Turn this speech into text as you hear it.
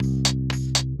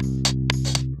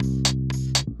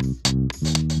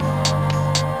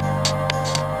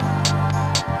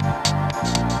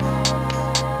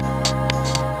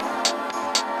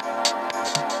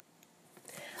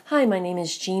Hi, my name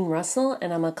is Jean Russell,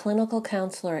 and I'm a clinical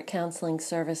counselor at Counseling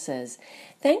Services.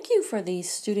 Thank you for these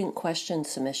student question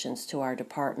submissions to our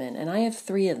department, and I have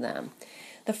 3 of them.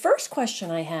 The first question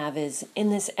I have is,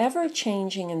 in this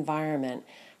ever-changing environment,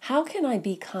 how can I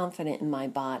be confident in my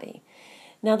body?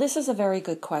 Now, this is a very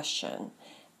good question.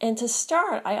 And to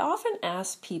start, I often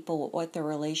ask people what their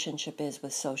relationship is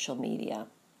with social media,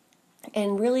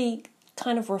 and really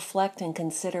kind of reflect and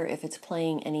consider if it's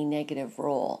playing any negative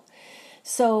role.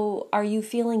 So, are you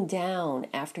feeling down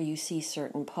after you see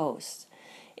certain posts?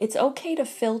 It's okay to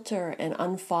filter and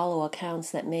unfollow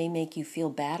accounts that may make you feel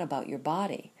bad about your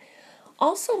body.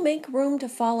 Also, make room to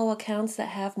follow accounts that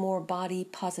have more body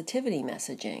positivity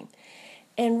messaging.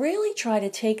 And really try to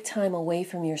take time away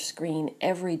from your screen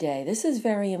every day. This is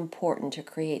very important to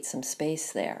create some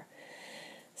space there.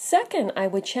 Second, I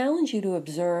would challenge you to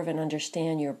observe and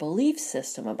understand your belief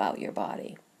system about your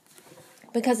body.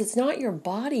 Because it's not your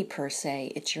body per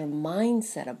se, it's your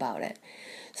mindset about it.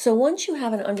 So once you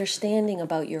have an understanding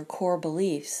about your core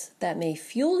beliefs that may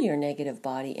fuel your negative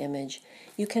body image,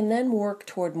 you can then work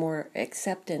toward more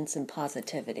acceptance and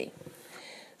positivity.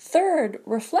 Third,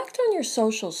 reflect on your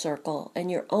social circle and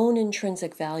your own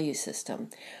intrinsic value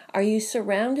system. Are you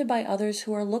surrounded by others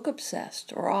who are look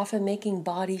obsessed or often making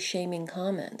body shaming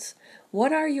comments?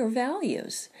 What are your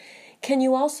values? Can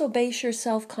you also base your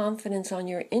self-confidence on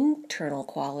your internal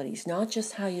qualities, not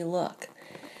just how you look?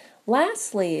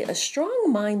 Lastly, a strong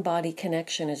mind-body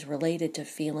connection is related to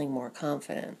feeling more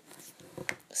confident.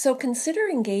 So consider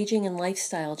engaging in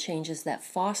lifestyle changes that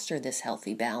foster this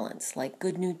healthy balance, like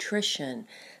good nutrition,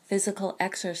 physical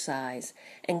exercise,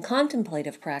 and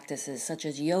contemplative practices such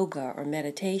as yoga or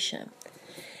meditation.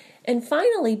 And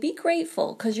finally, be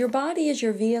grateful, because your body is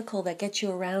your vehicle that gets you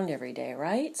around every day,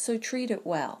 right? So treat it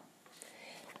well.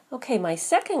 Okay, my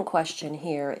second question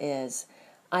here is,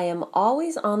 I am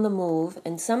always on the move,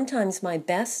 and sometimes my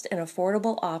best and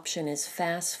affordable option is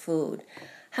fast food.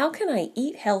 How can I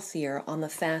eat healthier on the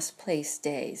fast-paced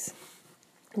days?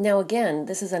 Now again,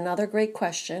 this is another great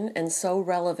question and so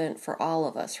relevant for all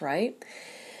of us, right?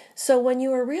 So when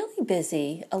you are really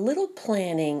busy, a little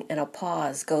planning and a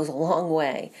pause goes a long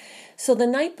way. So the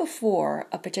night before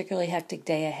a particularly hectic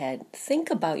day ahead, think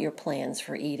about your plans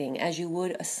for eating as you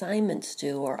would assignments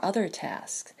do or other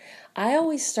tasks. I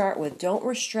always start with don't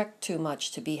restrict too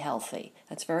much to be healthy.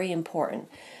 That's very important.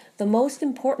 The most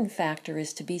important factor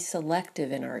is to be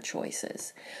selective in our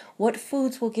choices. What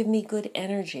foods will give me good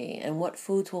energy and what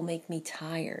foods will make me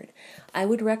tired? I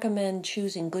would recommend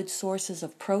choosing good sources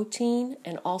of protein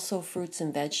and also fruits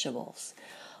and vegetables.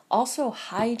 Also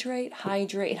hydrate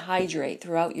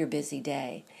throughout your busy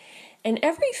day. And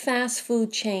every fast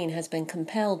food chain has been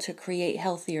compelled to create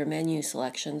healthier menu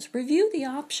selections. Review the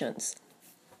options.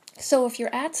 So if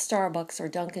you're at Starbucks or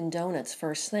Dunkin' Donuts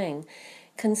first thing,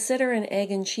 consider an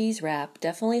egg and cheese wrap,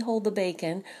 definitely hold the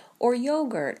bacon, or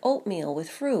yogurt, oatmeal with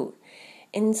fruit.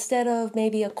 Instead of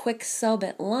maybe a quick sub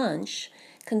at lunch,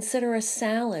 consider a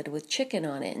salad with chicken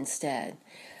on it instead.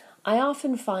 I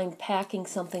often find packing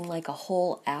something like a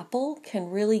whole apple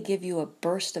can really give you a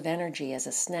burst of energy as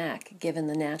a snack, given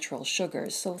the natural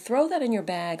sugars. So throw that in your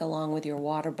bag along with your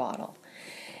water bottle.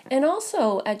 And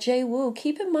also at JWU,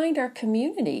 keep in mind our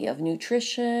community of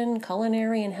nutrition,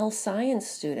 culinary, and health science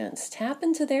students. Tap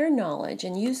into their knowledge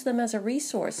and use them as a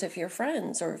resource if you're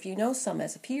friends or if you know some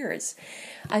as peers.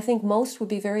 I think most would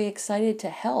be very excited to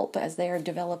help as they are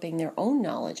developing their own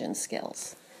knowledge and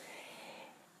skills.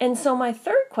 And so my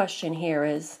third question here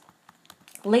is,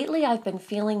 lately I've been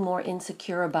feeling more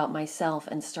insecure about myself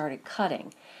and started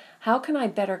cutting. How can I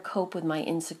better cope with my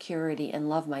insecurity and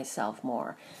love myself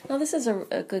more? Now, this is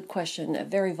a good question, a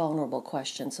very vulnerable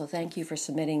question, so thank you for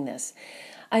submitting this.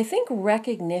 I think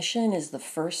recognition is the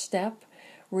first step,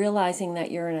 realizing that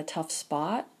you're in a tough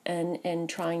spot and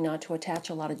trying not to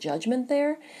attach a lot of judgment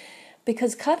there,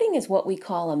 because cutting is what we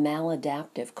call a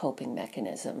maladaptive coping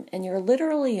mechanism, and you're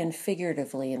literally and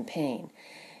figuratively in pain.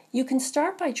 You can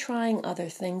start by trying other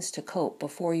things to cope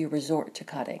before you resort to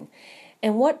cutting.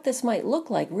 And what this might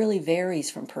look like really varies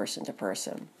from person to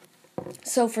person.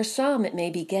 So for some, it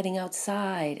may be getting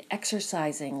outside,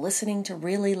 exercising, listening to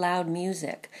really loud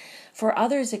music. For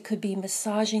others, it could be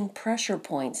massaging pressure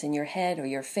points in your head or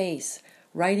your face,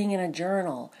 writing in a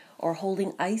journal, or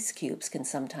holding ice cubes can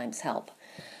sometimes help.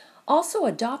 Also,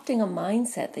 adopting a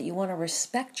mindset that you want to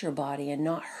respect your body and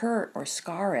not hurt or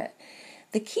scar it.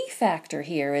 The key factor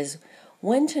here is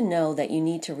when to know that you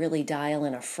need to really dial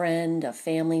in a friend, a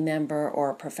family member, or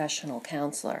a professional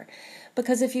counselor.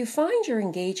 Because if you find you're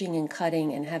engaging in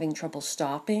cutting and having trouble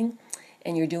stopping,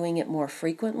 and you're doing it more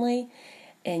frequently,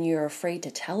 and you're afraid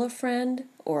to tell a friend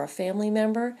or a family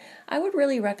member, I would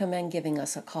really recommend giving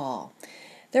us a call.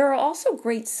 There are also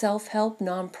great self-help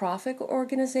nonprofit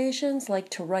organizations like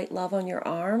To Write Love on Your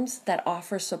Arms that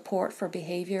offer support for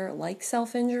behavior like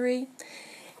self-injury.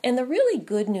 And the really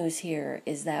good news here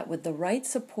is that with the right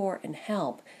support and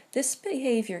help, this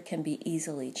behavior can be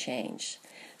easily changed.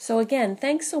 So again,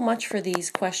 thanks so much for these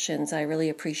questions. I really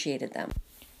appreciated them.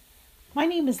 My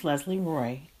name is Leslie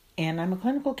Roy, and I'm a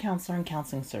clinical counselor in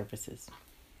counseling services.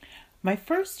 My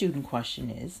first student question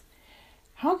is,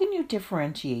 how can you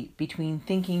differentiate between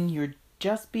thinking you're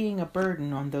just being a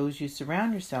burden on those you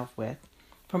surround yourself with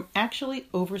from actually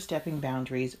overstepping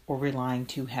boundaries or relying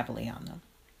too heavily on them?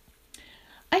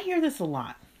 I hear this a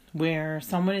lot, where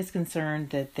someone is concerned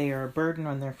that they are a burden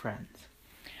on their friends.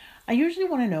 I usually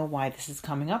want to know why this is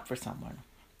coming up for someone.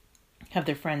 Have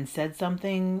their friends said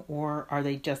something, or are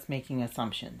they just making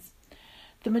assumptions?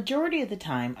 The majority of the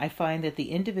time, I find that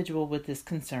the individual with this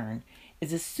concern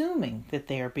is assuming that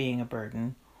they are being a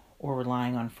burden or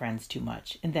relying on friends too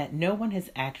much, and that no one has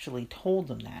actually told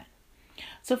them that.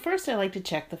 So first, I like to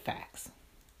check the facts.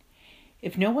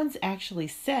 If no one's actually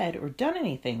said or done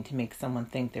anything to make someone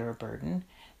think they're a burden,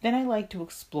 then I like to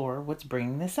explore what's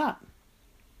bringing this up.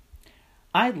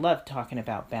 I love talking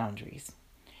about boundaries.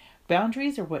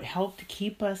 Boundaries are what help to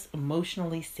keep us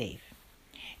emotionally safe.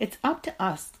 It's up to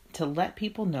us to let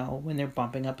people know when they're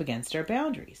bumping up against our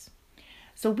boundaries,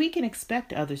 so we can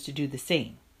expect others to do the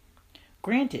same.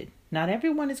 Granted, not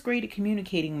everyone is great at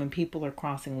communicating when people are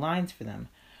crossing lines for them,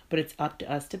 but it's up to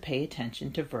us to pay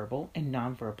attention to verbal and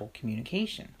nonverbal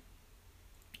communication.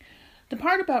 The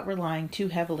part about relying too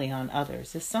heavily on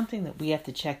others is something that we have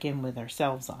to check in with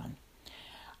ourselves on.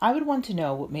 I would want to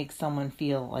know what makes someone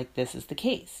feel like this is the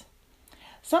case.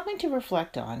 Something to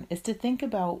reflect on is to think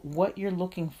about what you're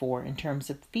looking for in terms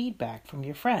of feedback from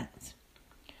your friends.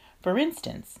 For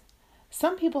instance,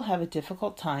 some people have a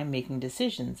difficult time making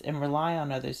decisions and rely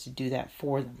on others to do that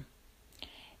for them.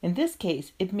 In this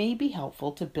case, it may be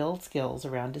helpful to build skills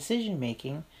around decision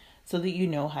making so that you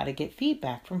know how to get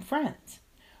feedback from friends,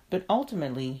 but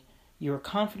ultimately, you're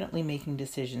confidently making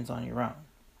decisions on your own.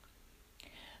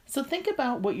 So think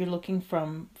about what you're looking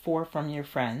for from your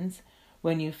friends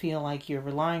when you feel like you're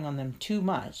relying on them too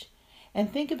much,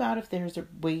 and think about if there's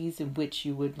ways in which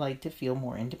you would like to feel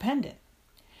more independent.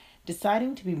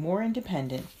 Deciding to be more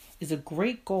independent is a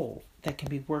great goal that can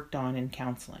be worked on in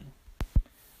counseling.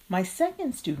 My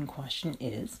second student question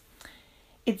is,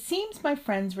 it seems my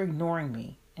friends are ignoring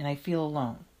me and I feel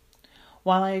alone.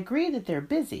 While I agree that they're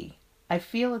busy, I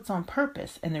feel it's on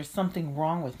purpose and there's something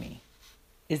wrong with me.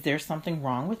 Is there something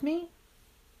wrong with me?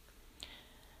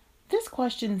 This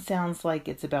question sounds like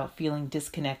it's about feeling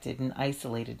disconnected and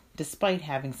isolated despite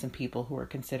having some people who are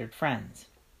considered friends.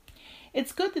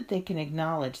 It's good that they can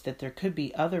acknowledge that there could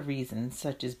be other reasons,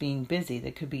 such as being busy,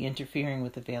 that could be interfering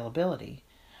with availability,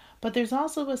 but there's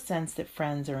also a sense that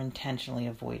friends are intentionally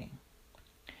avoiding.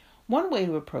 One way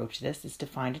to approach this is to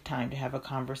find a time to have a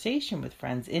conversation with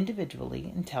friends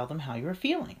individually and tell them how you're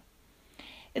feeling.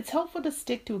 It's helpful to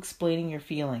stick to explaining your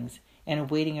feelings and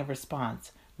awaiting a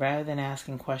response rather than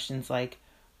asking questions like,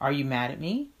 are you mad at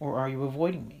me or are you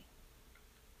avoiding me?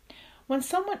 When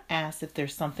someone asks if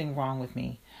there's something wrong with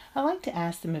me, I like to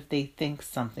ask them if they think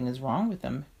something is wrong with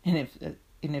them, and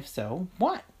if so,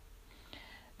 what?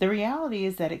 The reality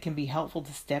is that it can be helpful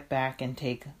to step back and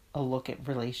take a look at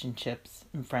relationships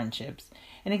and friendships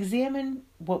and examine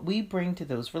what we bring to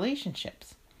those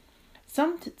relationships.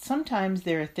 Sometimes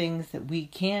there are things that we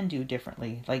can do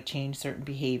differently, like change certain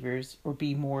behaviors or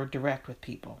be more direct with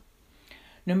people.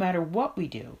 No matter what we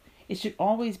do, it should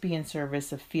always be in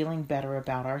service of feeling better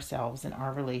about ourselves and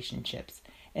our relationships,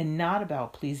 and not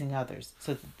about pleasing others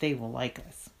so that they will like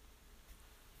us.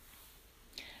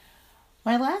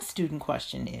 My last student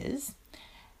question is,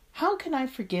 how can I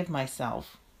forgive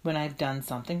myself when I've done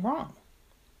something wrong?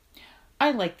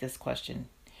 I like this question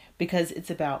because it's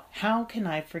about how can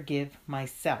I forgive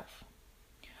myself?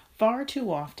 Far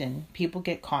too often, people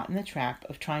get caught in the trap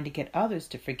of trying to get others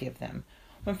to forgive them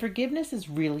when forgiveness is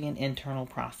really an internal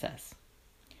process.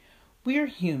 We're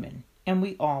human and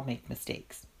we all make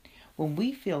mistakes. When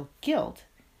we feel guilt,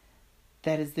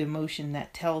 that is the emotion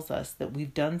that tells us that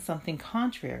we've done something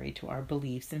contrary to our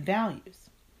beliefs and values.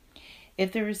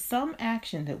 If there is some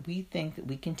action that we think that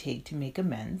we can take to make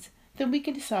amends, then we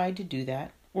can decide to do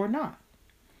that or not.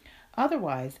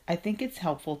 Otherwise, I think it's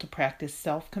helpful to practice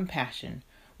self-compassion,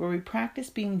 where we practice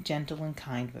being gentle and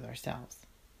kind with ourselves.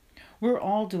 We're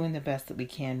all doing the best that we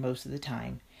can most of the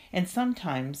time, and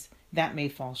sometimes that may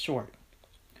fall short.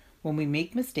 When we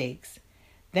make mistakes,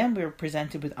 then we're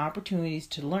presented with opportunities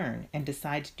to learn and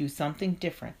decide to do something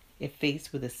different if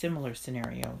faced with a similar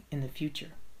scenario in the future.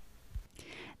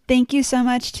 Thank you so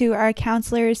much to our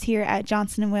counselors here at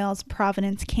Johnson & Wales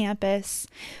Providence campus.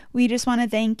 We just want to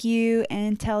thank you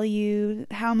and tell you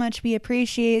how much we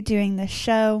appreciate doing this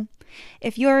show.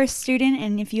 If you're a student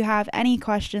and if you have any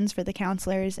questions for the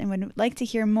counselors and would like to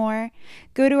hear more,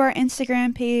 go to our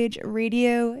Instagram page,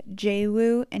 Radio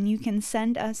JWU, and you can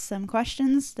send us some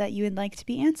questions that you would like to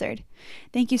be answered.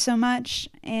 Thank you so much,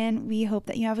 and we hope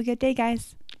that you have a good day,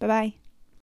 guys. Bye-bye.